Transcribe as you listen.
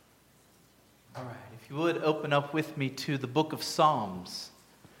All right, if you would open up with me to the book of Psalms.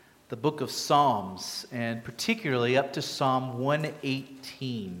 The book of Psalms, and particularly up to Psalm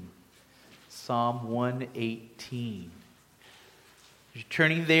 118. Psalm 118. As you're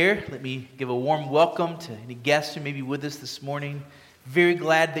turning there, let me give a warm welcome to any guests who may be with us this morning. Very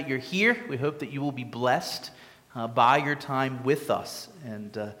glad that you're here. We hope that you will be blessed by your time with us,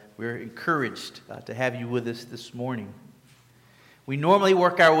 and we're encouraged to have you with us this morning. We normally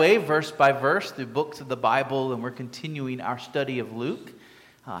work our way verse by verse through books of the Bible, and we're continuing our study of Luke.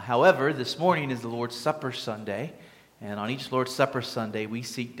 However, this morning is the Lord's Supper Sunday, and on each Lord's Supper Sunday, we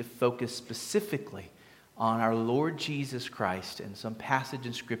seek to focus specifically on our Lord Jesus Christ and some passage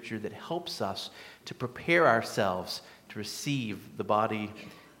in Scripture that helps us to prepare ourselves to receive the body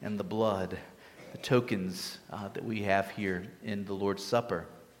and the blood, the tokens that we have here in the Lord's Supper.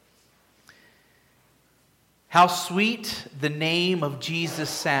 How sweet the name of Jesus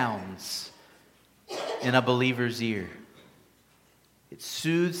sounds in a believer's ear. It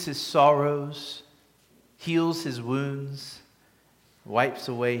soothes his sorrows, heals his wounds, wipes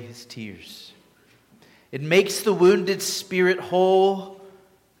away his tears. It makes the wounded spirit whole.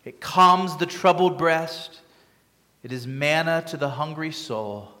 It calms the troubled breast. It is manna to the hungry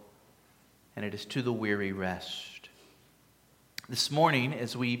soul, and it is to the weary rest. This morning,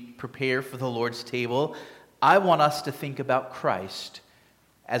 as we prepare for the Lord's table, I want us to think about Christ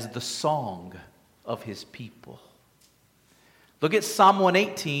as the song of his people. Look at Psalm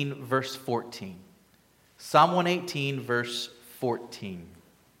 118, verse 14. Psalm 118, verse 14.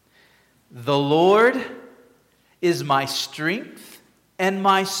 The Lord is my strength and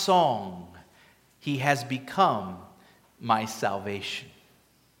my song. He has become my salvation.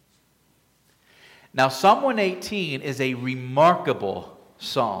 Now, Psalm 118 is a remarkable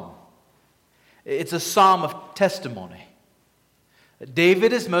psalm. It's a psalm of testimony.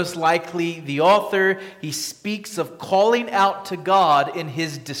 David is most likely the author. He speaks of calling out to God in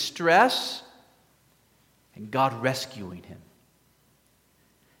his distress and God rescuing him.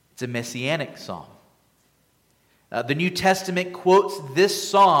 It's a messianic psalm. The New Testament quotes this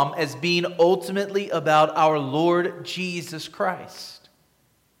psalm as being ultimately about our Lord Jesus Christ.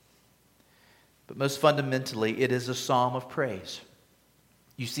 But most fundamentally, it is a psalm of praise.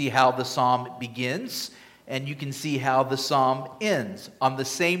 You see how the psalm begins, and you can see how the psalm ends on the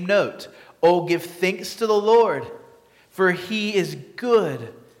same note. Oh, give thanks to the Lord, for he is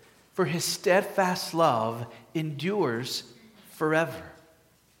good, for his steadfast love endures forever.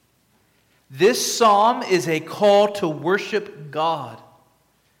 This psalm is a call to worship God.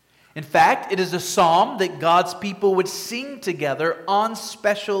 In fact, it is a psalm that God's people would sing together on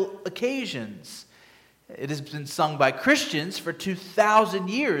special occasions. It has been sung by Christians for 2,000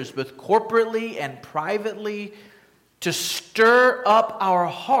 years, both corporately and privately, to stir up our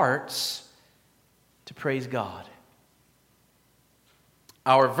hearts to praise God.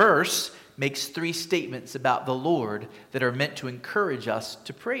 Our verse makes three statements about the Lord that are meant to encourage us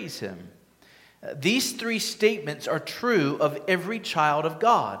to praise him. These three statements are true of every child of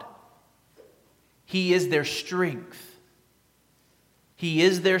God. He is their strength. He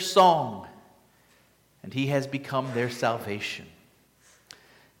is their song. And he has become their salvation.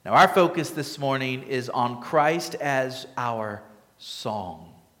 Now, our focus this morning is on Christ as our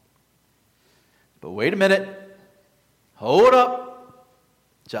song. But wait a minute. Hold up.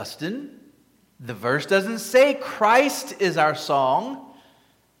 Justin, the verse doesn't say Christ is our song.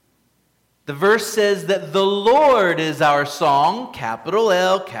 The verse says that the Lord is our song, capital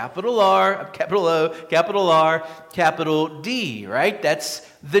L, capital R, capital O, capital R, capital D, right? That's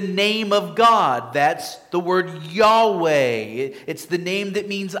the name of God. That's the word Yahweh. It's the name that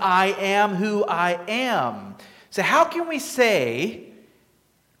means I am who I am. So how can we say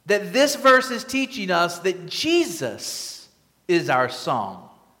that this verse is teaching us that Jesus is our song?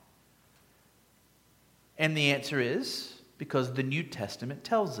 And the answer is because the New Testament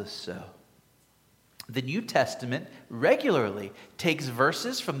tells us so. The New Testament regularly takes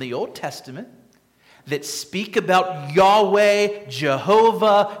verses from the Old Testament that speak about Yahweh,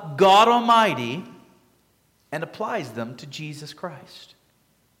 Jehovah, God Almighty, and applies them to Jesus Christ.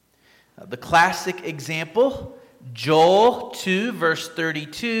 The classic example, Joel 2, verse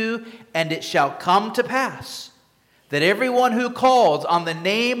 32, and it shall come to pass that everyone who calls on the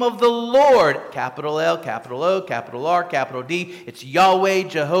name of the Lord, capital L, capital O, capital R, capital D, it's Yahweh,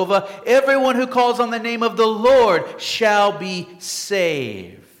 Jehovah, everyone who calls on the name of the Lord shall be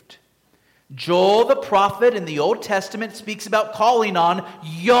saved. Joel the prophet in the Old Testament speaks about calling on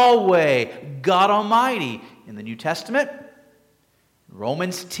Yahweh, God Almighty. In the New Testament,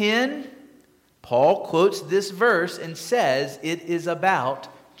 Romans 10, Paul quotes this verse and says it is about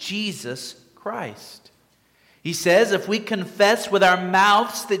Jesus Christ. He says, if we confess with our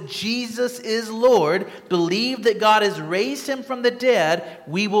mouths that Jesus is Lord, believe that God has raised him from the dead,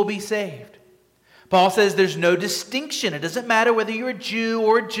 we will be saved. Paul says there's no distinction. It doesn't matter whether you're a Jew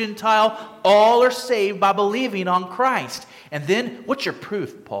or a Gentile. All are saved by believing on Christ. And then, what's your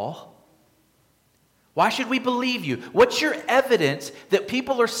proof, Paul? Why should we believe you? What's your evidence that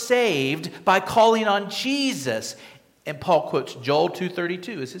people are saved by calling on Jesus? And Paul quotes Joel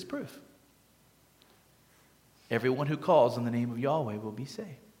 2:32 as his proof. Everyone who calls on the name of Yahweh will be saved.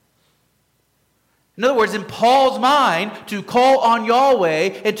 In other words, in Paul's mind, to call on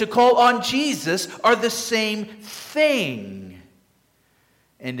Yahweh and to call on Jesus are the same thing.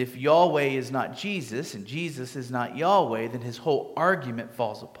 And if Yahweh is not Jesus and Jesus is not Yahweh, then his whole argument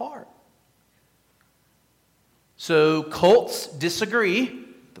falls apart. So cults disagree.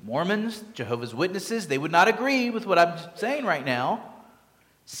 The Mormons, Jehovah's Witnesses, they would not agree with what I'm saying right now.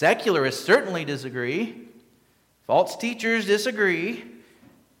 Secularists certainly disagree. False teachers disagree.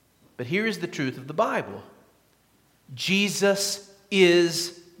 But here is the truth of the Bible. Jesus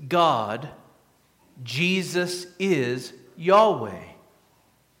is God. Jesus is Yahweh.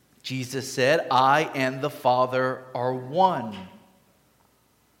 Jesus said, I and the Father are one.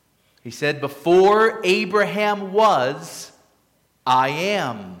 He said, before Abraham was, I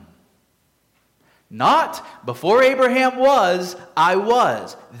am. Not before Abraham was, I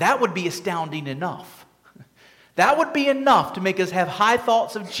was. That would be astounding enough. That would be enough to make us have high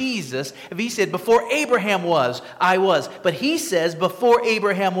thoughts of Jesus if he said, before Abraham was, I was. But he says, before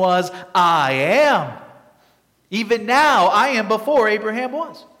Abraham was, I am. Even now, I am before Abraham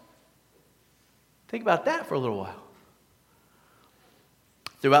was. Think about that for a little while.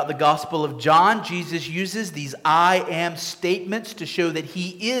 Throughout the Gospel of John, Jesus uses these I am statements to show that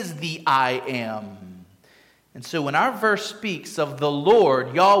he is the I am. And so when our verse speaks of the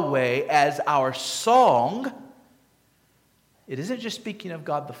Lord, Yahweh, as our song, it isn't just speaking of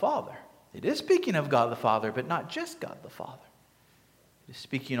God the Father. It is speaking of God the Father, but not just God the Father. It is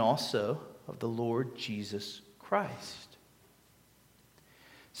speaking also of the Lord Jesus Christ.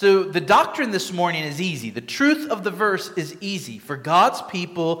 So the doctrine this morning is easy. The truth of the verse is easy. For God's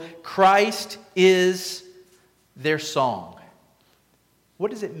people, Christ is their song. What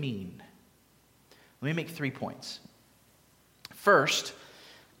does it mean? Let me make 3 points. First,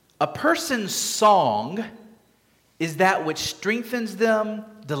 a person's song is that which strengthens them,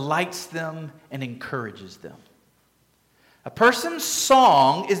 delights them, and encourages them. A person's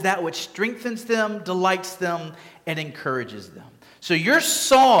song is that which strengthens them, delights them, and encourages them. So your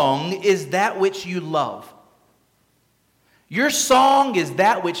song is that which you love. Your song is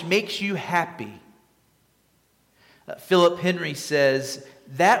that which makes you happy. Philip Henry says,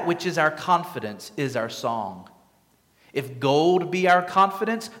 that which is our confidence is our song. If gold be our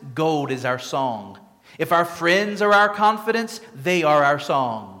confidence, gold is our song. If our friends are our confidence, they are our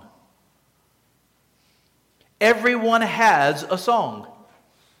song. Everyone has a song.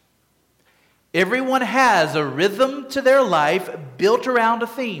 Everyone has a rhythm to their life built around a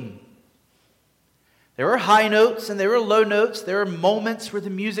theme. There are high notes and there are low notes. There are moments where the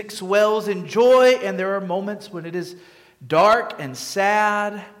music swells in joy, and there are moments when it is dark and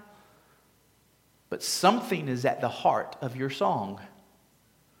sad. But something is at the heart of your song.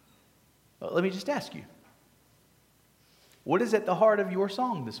 Well, let me just ask you, what is at the heart of your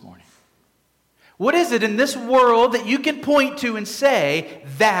song this morning? What is it in this world that you can point to and say,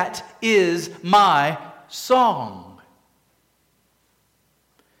 that is my song?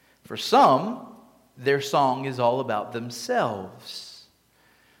 For some, their song is all about themselves.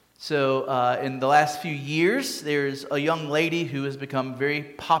 So in the last few years, there's a young lady who has become very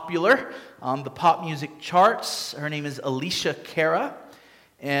popular on the pop music charts. Her name is Alicia Cara.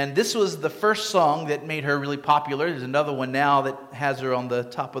 And this was the first song that made her really popular. There's another one now that has her on the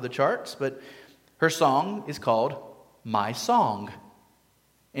top of the charts. But her song is called My Song.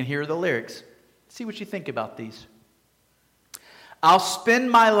 And here are the lyrics. See what you think about these. I'll spend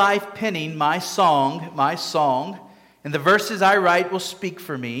my life penning my song, and the verses I write will speak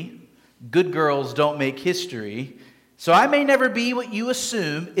for me. Good girls don't make history. So I may never be what you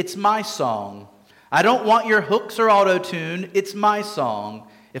assume. It's my song. I don't want your hooks or auto-tune. It's my song.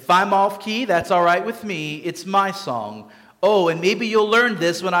 If I'm off-key, that's all right with me. It's my song. Oh, and maybe you'll learn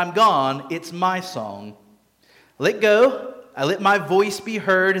this when I'm gone. It's my song. Let go. I let my voice be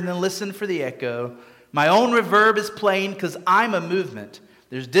heard and then listen for the echo. My own reverb is playing because I'm a movement.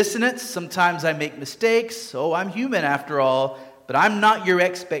 There's dissonance. Sometimes I make mistakes. Oh, I'm human after all. But I'm not your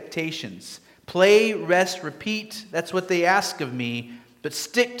expectations. Play, rest, repeat. That's what they ask of me. But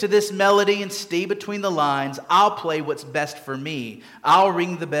stick to this melody and stay between the lines. I'll play what's best for me. I'll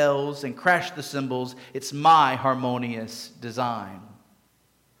ring the bells and crash the cymbals. It's my harmonious design.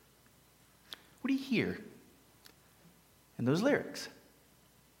 What do you hear in those lyrics?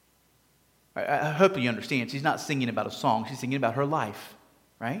 I hope you understand. She's not singing about a song. She's singing about her life,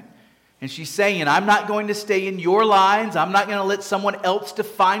 right? And she's saying, I'm not going to stay in your lines. I'm not going to let someone else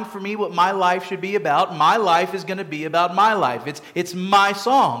define for me what my life should be about. My life is going to be about my life. It's my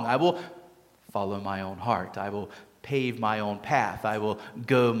song. I will follow my own heart. I will pave my own path. I will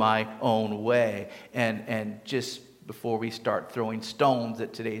go my own way. And just before we start throwing stones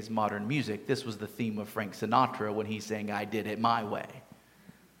at today's modern music, this was the theme of Frank Sinatra when he sang, I did it my way.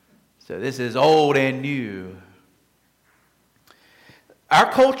 So this is old and new. Our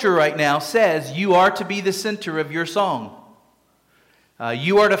culture right now says you are to be the center of your song.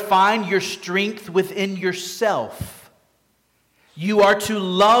 You are to find your strength within yourself. You are to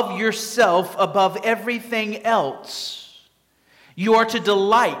love yourself above everything else. You are to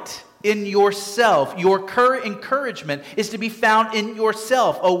delight in yourself. Your encouragement is to be found in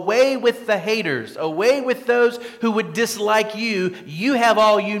yourself. Away with the haters. Away with those who would dislike you. You have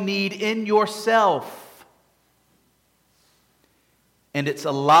all you need in yourself. And it's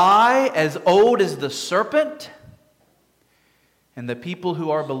a lie as old as the serpent. And the people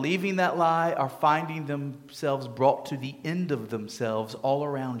who are believing that lie are finding themselves brought to the end of themselves all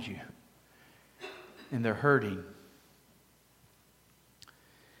around you. And they're hurting.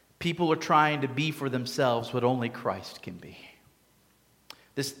 People are trying to be for themselves what only Christ can be.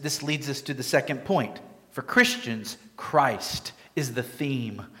 This leads us to the second point. For Christians, Christ is the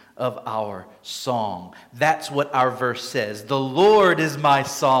theme of our song. That's what our verse says. The Lord is my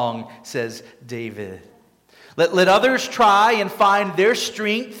song, says David. Let others try and find their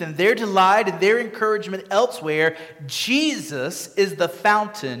strength and their delight and their encouragement elsewhere. Jesus is the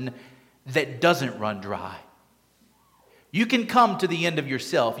fountain that doesn't run dry. You can come to the end of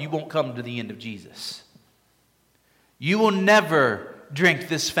yourself. You won't come to the end of Jesus. You will never drink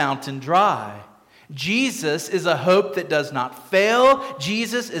this fountain dry. Jesus is a hope that does not fail.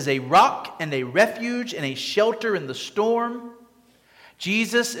 Jesus is a rock and a refuge and a shelter in the storm.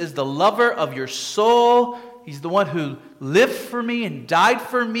 Jesus is the lover of your soul. He's the one who lived for me and died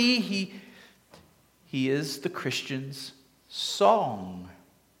for me. He is the Christian's song.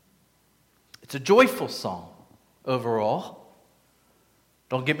 It's a joyful song overall.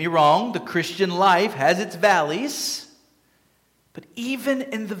 Don't get me wrong, the Christian life has its valleys. But even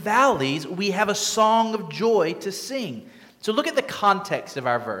in the valleys, we have a song of joy to sing. So look at the context of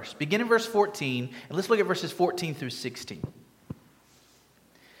our verse. Begin in verse 14, and let's look at verses 14 through 16.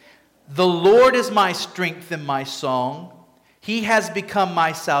 The Lord is my strength and my song. He has become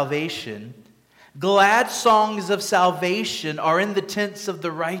my salvation. Glad songs of salvation are in the tents of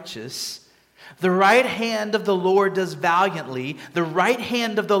the righteous. The right hand of the Lord does valiantly. The right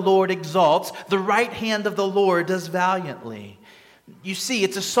hand of the Lord exalts. The right hand of the Lord does valiantly. You see,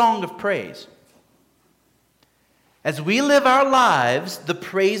 it's a song of praise. As we live our lives, the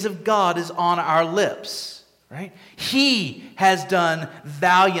praise of God is on our lips, right? He has done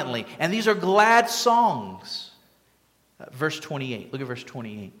valiantly. And these are glad songs. Verse 28. Look at verse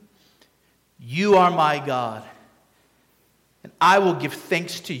 28. You are my God, and I will give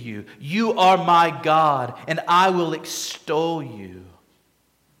thanks to you. You are my God, and I will extol you.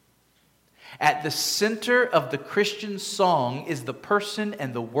 At the center of the Christian song is the person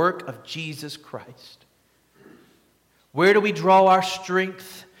and the work of Jesus Christ. Where do we draw our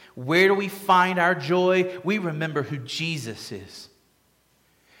strength? Where do we find our joy? We remember who Jesus is.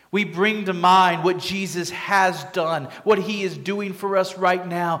 We bring to mind what Jesus has done, what He is doing for us right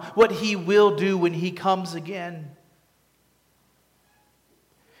now, what He will do when He comes again.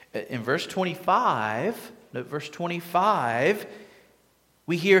 In verse 25,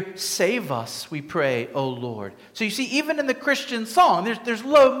 we hear, save us, we pray, O Lord. So you see, even in the Christian song, there's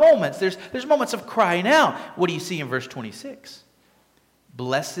low moments. There's moments of crying out. What do you see in verse 26?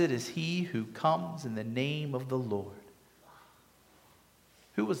 Blessed is he who comes in the name of the Lord.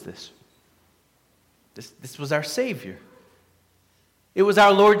 Who was this? This was our Savior. It was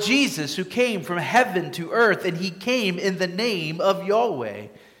our Lord Jesus who came from heaven to earth, and He came in the name of Yahweh.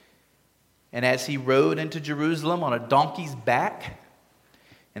 And as He rode into Jerusalem on a donkey's back,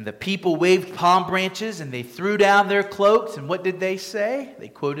 and the people waved palm branches and they threw down their cloaks. And what did they say? They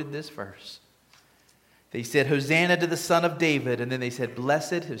quoted this verse. They said, Hosanna to the Son of David. And then they said,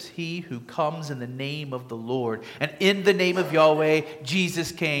 blessed is he who comes in the name of the Lord. And in the name of Yahweh,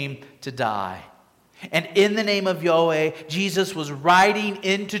 Jesus came to die. And in the name of Yahweh, Jesus was riding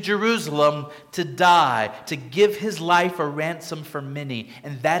into Jerusalem to die, to give his life a ransom for many.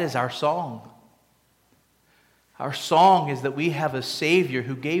 And that is our song. Our song is that we have a Savior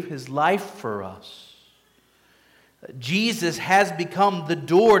who gave his life for us. Jesus has become the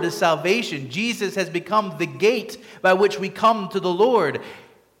door to salvation. Jesus has become the gate by which we come to the Lord.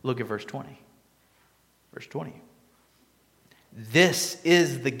 Look at verse 20. Verse 20. This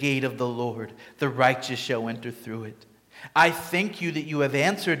is the gate of the Lord. The righteous shall enter through it. I thank you that you have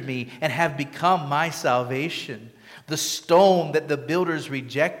answered me and have become my salvation. The stone that the builders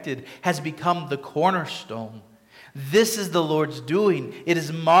rejected has become the cornerstone. This is the Lord's doing. It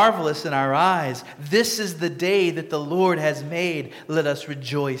is marvelous in our eyes. This is the day that the Lord has made. Let us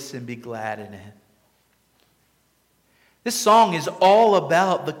rejoice and be glad in it. This song is all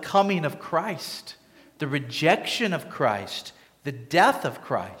about the coming of Christ, the rejection of Christ, the death of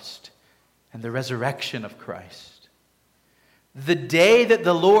Christ, and the resurrection of Christ. The day that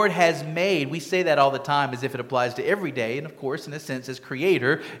the Lord has made, we say that all the time as if it applies to every day. And of course, in a sense, as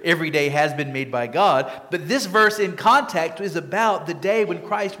creator, every day has been made by God. But this verse in context is about the day when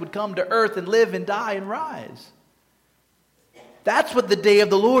Christ would come to earth and live and die and rise. That's what the day of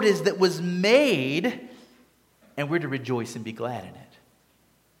the Lord is that was made, and we're to rejoice and be glad in it.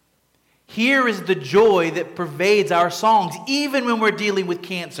 Here is the joy that pervades our songs, even when we're dealing with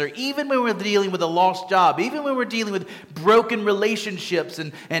cancer, even when we're dealing with a lost job, even when we're dealing with broken relationships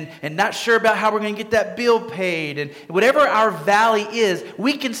and not sure about how we're going to get that bill paid. And whatever our valley is,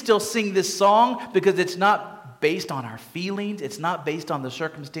 we can still sing this song because it's not based on our feelings. It's not based on the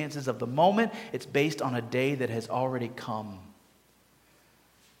circumstances of the moment. It's based on a day that has already come.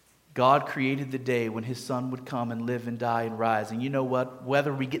 God created the day when his son would come and live and die and rise. And you know what?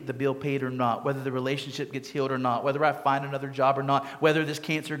 Whether we get the bill paid or not, whether the relationship gets healed or not, whether I find another job or not, whether this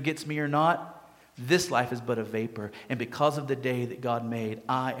cancer gets me or not, this life is but a vapor. And because of the day that God made,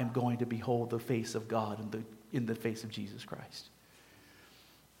 I am going to behold the face of God in the face of Jesus Christ.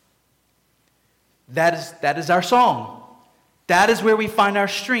 That is our song. That is where we find our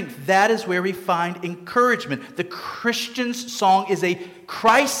strength. That is where we find encouragement. The Christian's song is a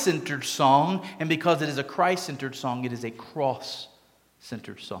Christ-centered song, and because it is a Christ-centered song, it is a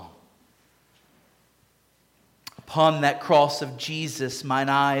cross-centered song. Upon that cross of Jesus, mine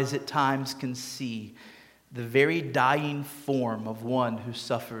eyes at times can see the very dying form of one who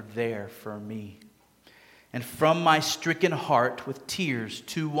suffered there for me. And from my stricken heart with tears,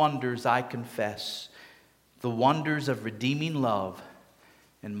 two wonders I confess: the wonders of redeeming love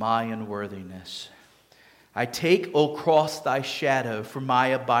and my unworthiness. I take, O cross, thy shadow for my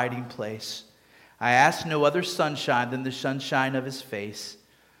abiding place. I ask no other sunshine than the sunshine of his face.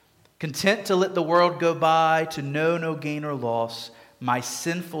 Content to let the world go by, to know no gain or loss, my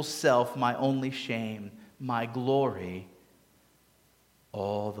sinful self, my only shame, my glory,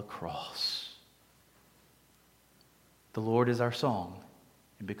 all the cross. The Lord is our song.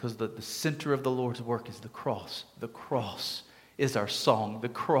 And because the center of the Lord's work is the cross is our song. The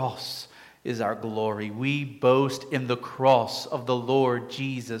cross is our glory. We boast in the cross of the Lord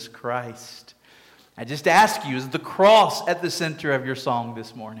Jesus Christ. I just ask you, is the cross at the center of your song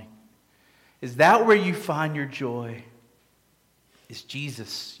this morning? Is that where you find your joy? Is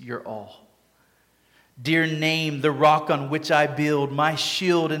Jesus your all? Dear name, the rock on which I build, my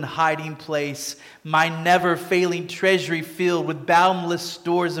shield and hiding place, my never-failing treasury filled with boundless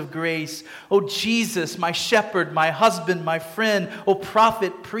stores of grace. O Jesus, my shepherd, my husband, my friend, O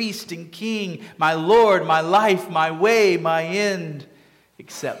prophet, priest, and king, my Lord, my life, my way, my end,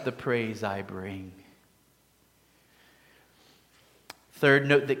 accept the praise I bring. Third,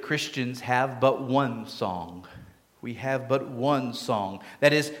 note that Christians have but one song. We have but one song.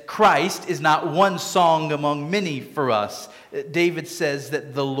 That is, Christ is not one song among many for us. David says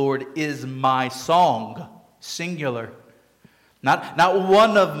that the Lord is my song, singular. Not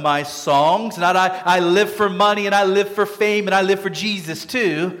one of my songs. Not I live for money and I live for fame and I live for Jesus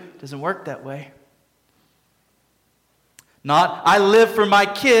too. It doesn't work that way. Not I live for my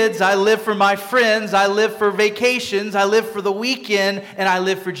kids, I live for my friends, I live for vacations, I live for the weekend, and I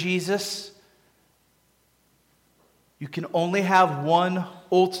live for Jesus. You can only have one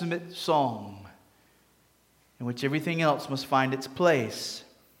ultimate song in which everything else must find its place.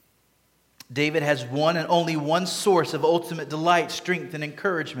 David has one and only one source of ultimate delight, strength, and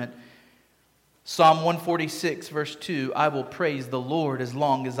encouragement. Psalm 146, verse 2, I will praise the Lord as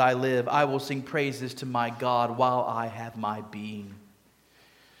long as I live. I will sing praises to my God while I have my being.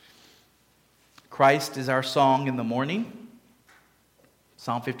 Christ is our song in the morning.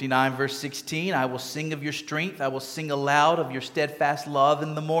 Psalm 59, verse 16, I will sing of your strength. I will sing aloud of your steadfast love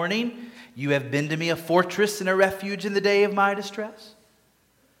in the morning. You have been to me a fortress and a refuge in the day of my distress.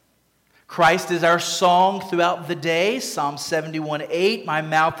 Christ is our song throughout the day. Psalm 71, 8, my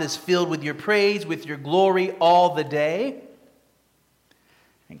mouth is filled with your praise, with your glory all the day.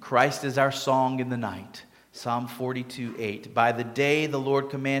 And Christ is our song in the night. Psalm 42, 8, by the day the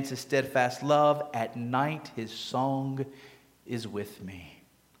Lord commands his steadfast love. At night his song is with me.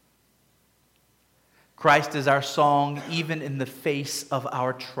 Christ is our song even in the face of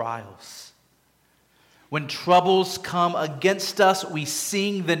our trials. When troubles come against us, we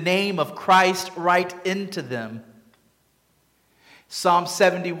sing the name of Christ right into them. Psalm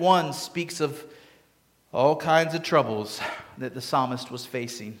 71 speaks of all kinds of troubles that the psalmist was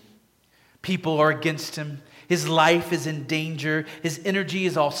facing. People are against him. His life is in danger. His energy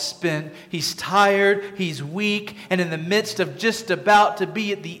is all spent. He's tired. He's weak. And in the midst of just about to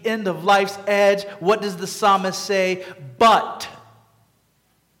be at the end of life's edge, what does the psalmist say? But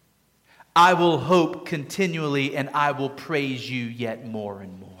I will hope continually, and I will praise you yet more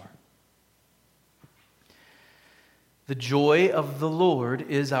and more. The joy of the Lord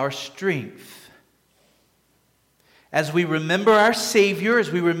is our strength. As we remember our Savior, as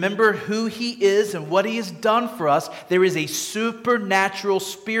we remember who He is and what He has done for us, there is a supernatural,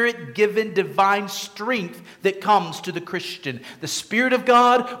 Spirit-given, divine strength that comes to the Christian. The Spirit of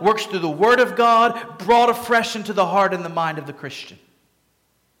God works through the Word of God, brought afresh into the heart and the mind of the Christian.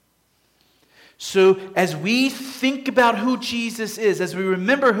 So as we think about who Jesus is, as we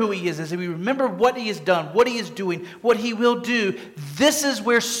remember who He is, as we remember what He has done, what He is doing, what He will do, this is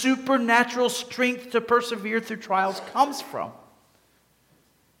where supernatural strength to persevere through trials comes from.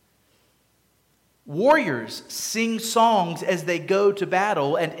 Warriors sing songs as they go to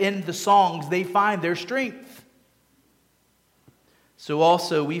battle, and in the songs they find their strength. So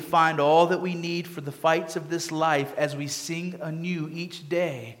also we find all that we need for the fights of this life as we sing anew each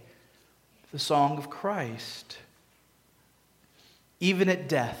day the song of Christ. Even at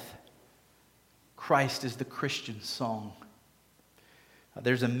death, Christ is the Christian song.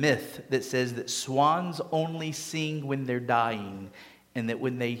 There's a myth that says that swans only sing when they're dying, and that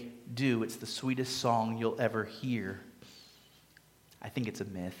when they do, it's the sweetest song you'll ever hear. I think it's a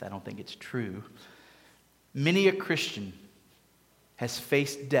myth. I don't think it's true. Many a Christian has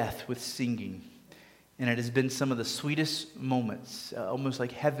faced death with singing. And it has been some of the sweetest moments, almost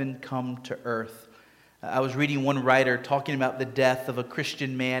like heaven come to earth. I was reading one writer talking about the death of a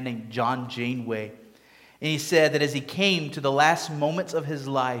Christian man named John Janeway. And he said that as he came to the last moments of his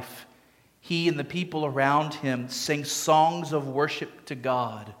life, he and the people around him sang songs of worship to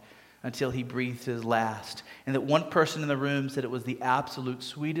God until he breathed his last. And that one person in the room said it was the absolute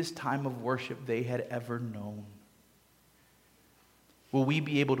sweetest time of worship they had ever known. Will we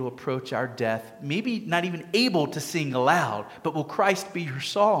be able to approach our death, maybe not even able to sing aloud, but will Christ be your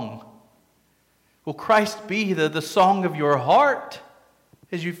song? Will Christ be the song of your heart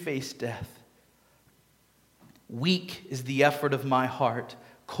as you face death? Weak is the effort of my heart,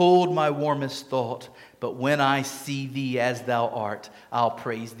 cold my warmest thought, but when I see thee as thou art, I'll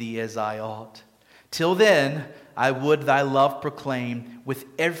praise thee as I ought. Till then, I would thy love proclaim with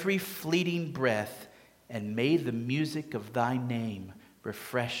every fleeting breath, and may the music of thy name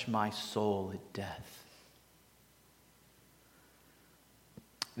refresh my soul at death.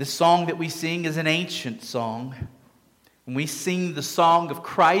 This song that we sing is an ancient song. When we sing the song of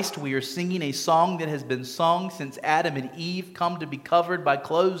Christ, we are singing a song that has been sung since Adam and Eve come to be covered by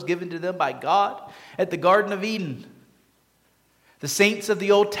clothes given to them by God at the Garden of Eden. The saints of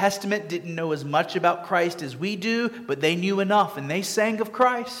the Old Testament didn't know as much about Christ as we do, but they knew enough, and they sang of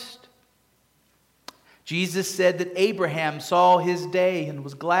Christ. Jesus said that Abraham saw his day and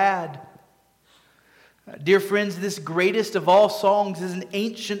was glad. Dear friends, this greatest of all songs is an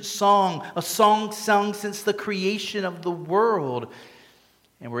ancient song, a song sung since the creation of the world.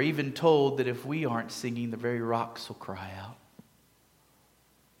 And we're even told that if we aren't singing, the very rocks will cry out.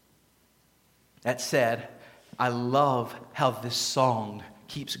 That said, I love how this song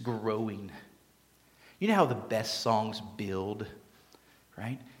keeps growing. You know how the best songs build,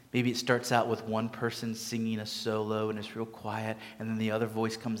 right? Maybe it starts out with one person singing a solo and it's real quiet, and then the other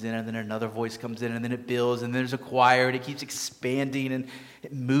voice comes in, and then another voice comes in, and then it builds, and there's a choir, and it keeps expanding, and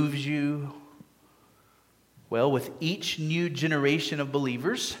it moves you. Well, with each new generation of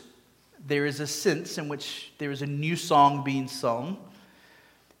believers, there is a sense in which there is a new song being sung.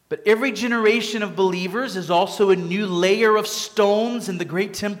 But every generation of believers is also a new layer of stones in the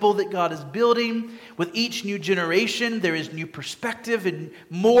great temple that God is building. With each new generation, there is new perspective and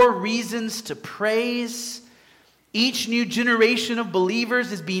more reasons to praise. Each new generation of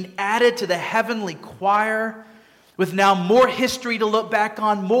believers is being added to the heavenly choir, with now more history to look back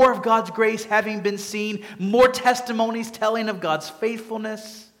on, more of God's grace having been seen, more testimonies telling of God's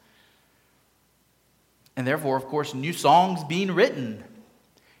faithfulness. And therefore, of course, new songs being written.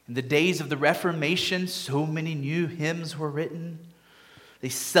 In the days of the Reformation, so many new hymns were written. They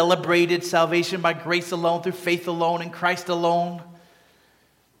celebrated salvation by grace alone, through faith alone, in Christ alone.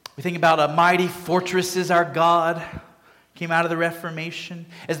 We think about a mighty fortress is our God. Came out of the Reformation.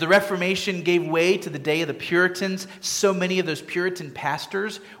 As the Reformation gave way to the day of the Puritans, so many of those Puritan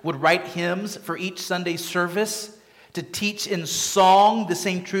pastors would write hymns for each Sunday service to teach in song the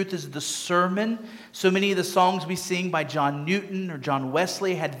same truth as the sermon. So many of the songs we sing by John Newton or John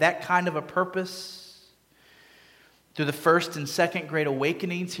Wesley had that kind of a purpose. Through the first and second great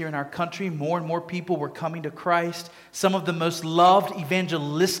awakenings here in our country, more and more people were coming to Christ. Some of the most loved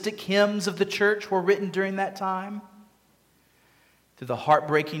evangelistic hymns of the church were written during that time. Through the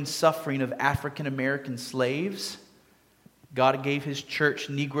heartbreaking suffering of African American slaves, God gave His church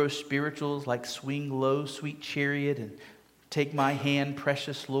Negro spirituals like Swing Low, Sweet Chariot, and Take My Hand,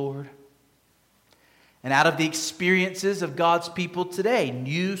 Precious Lord. And out of the experiences of God's people today,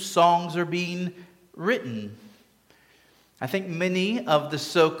 new songs are being written. I think many of the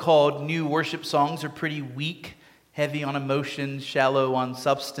so-called new worship songs are pretty weak, heavy on emotion, shallow on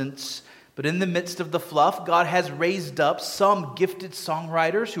substance. But in the midst of the fluff, God has raised up some gifted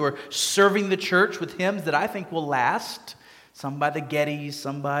songwriters who are serving the church with hymns that I think will last. Some by the Gettys,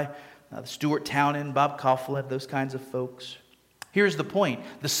 some by Stuart Townend, Bob Kauflin, those kinds of folks. Here's the point.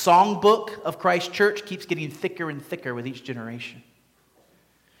 The songbook of Christ Church keeps getting thicker and thicker with each generation.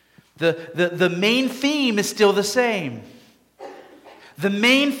 The main theme is still the same. The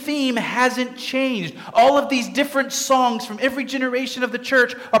main theme hasn't changed. All of these different songs from every generation of the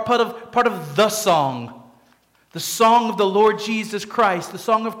church are part of the song. The song of the Lord Jesus Christ. The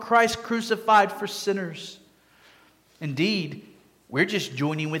song of Christ crucified for sinners. Indeed, we're just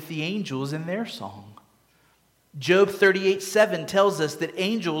joining with the angels in their song. Job 38:7 tells us that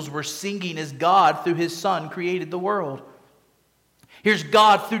angels were singing as God through His Son created the world. Here's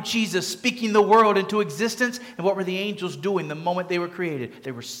God through Jesus speaking the world into existence. And what were the angels doing the moment they were created?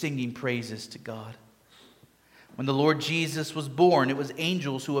 They were singing praises to God. When the Lord Jesus was born, it was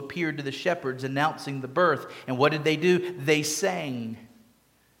angels who appeared to the shepherds announcing the birth. And what did they do? They sang.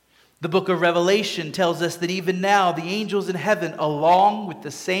 The book of Revelation tells us that even now the angels in heaven, along with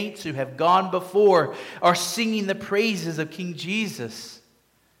the saints who have gone before, are singing the praises of King Jesus.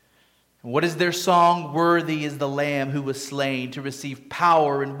 And what is their song? Worthy is the Lamb who was slain to receive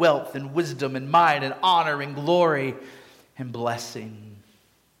power and wealth and wisdom and might and honor and glory and blessing.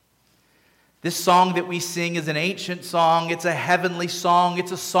 This song that we sing is an ancient song. It's a heavenly song.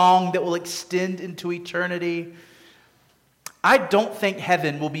 It's a song that will extend into eternity. I don't think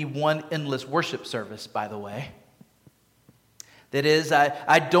heaven will be one endless worship service, by the way. That is,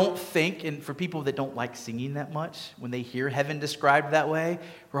 I don't think, and for people that don't like singing that much, when they hear heaven described that way,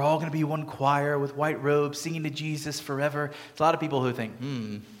 we're all going to be one choir with white robes singing to Jesus forever. There's a lot of people who think,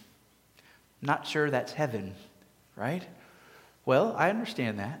 not sure that's heaven, right? Well, I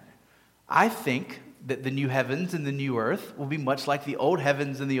understand that. I think that the new heavens and the new earth will be much like the old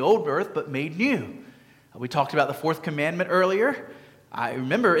heavens and the old earth, but made new. We talked about the fourth commandment earlier. I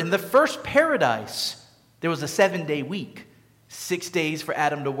remember in the first paradise, there was a 7-day week. 6 days for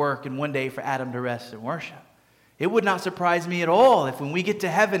Adam to work and 1 day for Adam to rest and worship. It would not surprise me at all if when we get to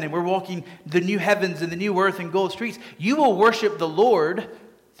heaven and we're walking the new heavens and the new earth and gold streets, you will worship the Lord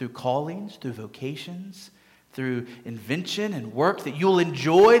through callings, through vocations, through invention and work that you'll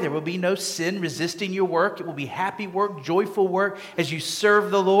enjoy. There will be no sin resisting your work. It will be happy work, joyful work as you serve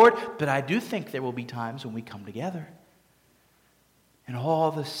the Lord. But I do think there will be times when we come together and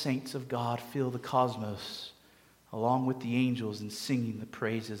all the saints of God fill the cosmos along with the angels and singing the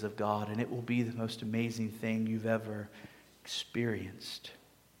praises of God. And it will be the most amazing thing you've ever experienced.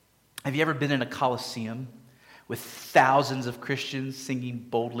 Have you ever been in a coliseum with thousands of Christians singing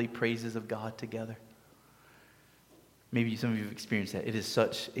boldly praises of God together? Maybe some of you have experienced that. It is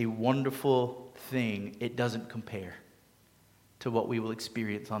such a wonderful thing. It doesn't compare to what we will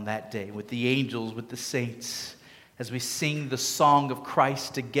experience on that day with the angels, with the saints, as we sing the song of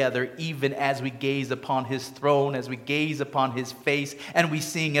Christ together, even as we gaze upon His throne, as we gaze upon His face, and we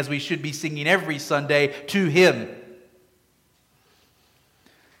sing as we should be singing every Sunday to Him.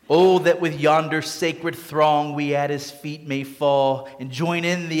 Oh, that with yonder sacred throng we at His feet may fall and join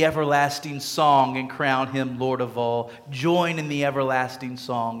in the everlasting song and crown Him Lord of all. Join in the everlasting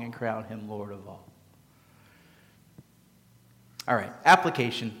song and crown Him Lord of all. All right,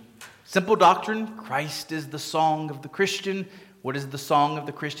 application. Simple doctrine, Christ is the song of the Christian. What is the song of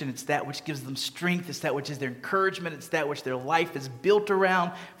the Christian? It's that which gives them strength. It's that which is their encouragement. It's that which their life is built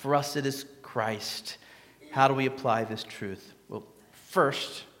around. For us, it is Christ. How do we apply this truth? Well,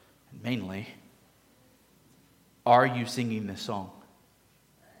 first, and mainly, are you singing this song?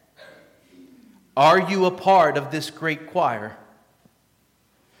 Are you a part of this great choir?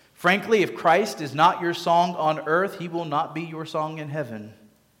 Frankly, if Christ is not your song on earth, he will not be your song in heaven.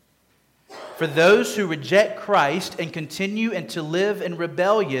 For those who reject Christ and continue and to live in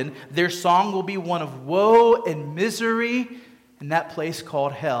rebellion, their song will be one of woe and misery in that place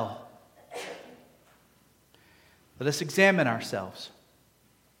called hell. Let us examine ourselves.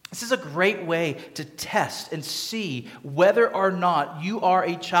 This is a great way to test and see whether or not you are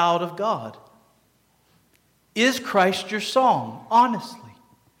a child of God. Is Christ your song, honestly?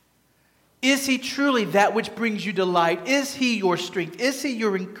 Is he truly that which brings you delight? Is he your strength? Is he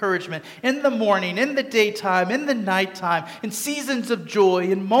your encouragement in the morning, in the daytime, in the nighttime, in seasons of joy,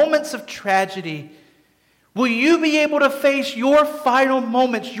 in moments of tragedy? Will you be able to face your final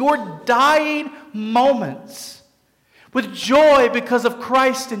moments, your dying moments, with joy because of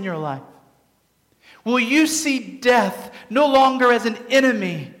Christ in your life? Will you see death no longer as an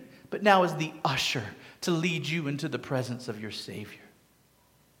enemy, but now as the usher to lead you into the presence of your Savior?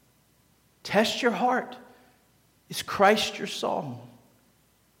 Test your heart. Is Christ your song?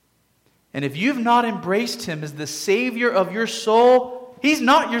 And if you've not embraced him as the Savior of your soul, he's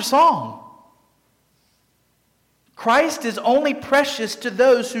not your song. Christ is only precious to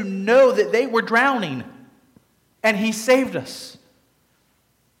those who know that they were drowning and he saved us.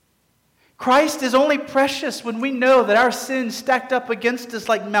 Christ is only precious when we know that our sins stacked up against us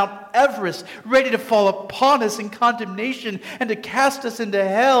like Mount Everest, ready to fall upon us in condemnation and to cast us into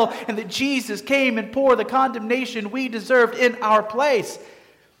hell, and that Jesus came and poured the condemnation we deserved in our place.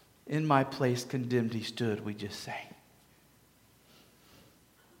 In my place condemned he stood, we just sang.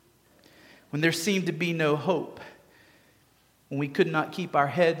 When there seemed to be no hope, when we could not keep our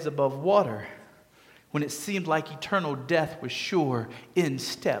heads above water, when it seemed like eternal death was sure, in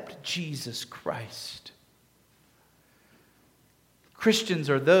stepped Jesus Christ. Christians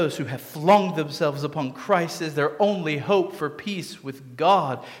are those who have flung themselves upon Christ as their only hope for peace with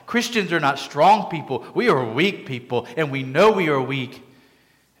God. Christians are not strong people. We are weak people, and we know we are weak.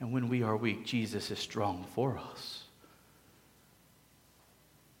 And when we are weak, Jesus is strong for us.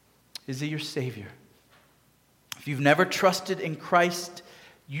 Is he your Savior? If you've never trusted in Christ,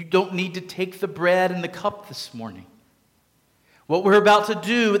 you don't need to take the bread and the cup this morning. What we're about to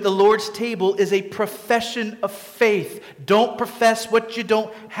do at the Lord's table is a profession of faith. Don't profess what you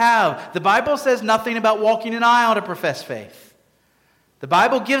don't have. The Bible says nothing about walking an aisle to profess faith. The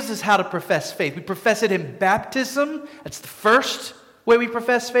Bible gives us how to profess faith. We profess it in baptism. That's the first way we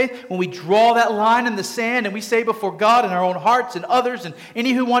profess faith. When we draw that line in the sand and we say before God and our own hearts and others and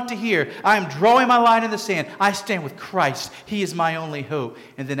any who want to hear, I am drawing my line in the sand. I stand with Christ. He is my only hope.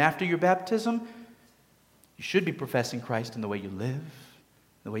 And then after your baptism, you should be professing Christ in the way you live,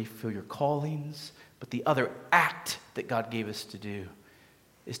 the way you feel your callings. But the other act that God gave us to do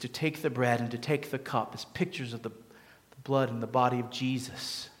is to take the bread and to take the cup as pictures of the blood and the body of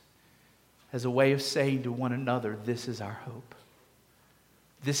Jesus, as a way of saying to one another, this is our hope.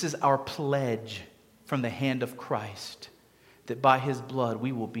 This is our pledge from the hand of Christ, that by his blood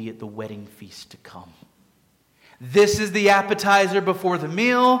we will be at the wedding feast to come. This is the appetizer before the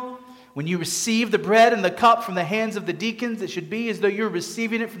meal. When you receive the bread and the cup from the hands of the deacons, it should be as though you're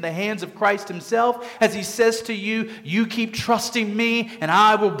receiving it from the hands of Christ himself, as he says to you, you keep trusting me and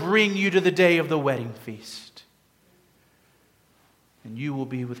I will bring you to the day of the wedding feast. And you will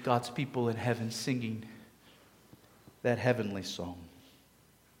be with God's people in heaven singing that heavenly song.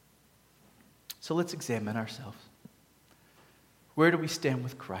 So let's examine ourselves. Where do we stand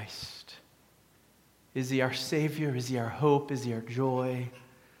with Christ? Is he our Savior? Is he our hope? Is he our joy?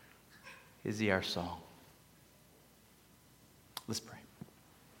 Is he our song? Let's pray.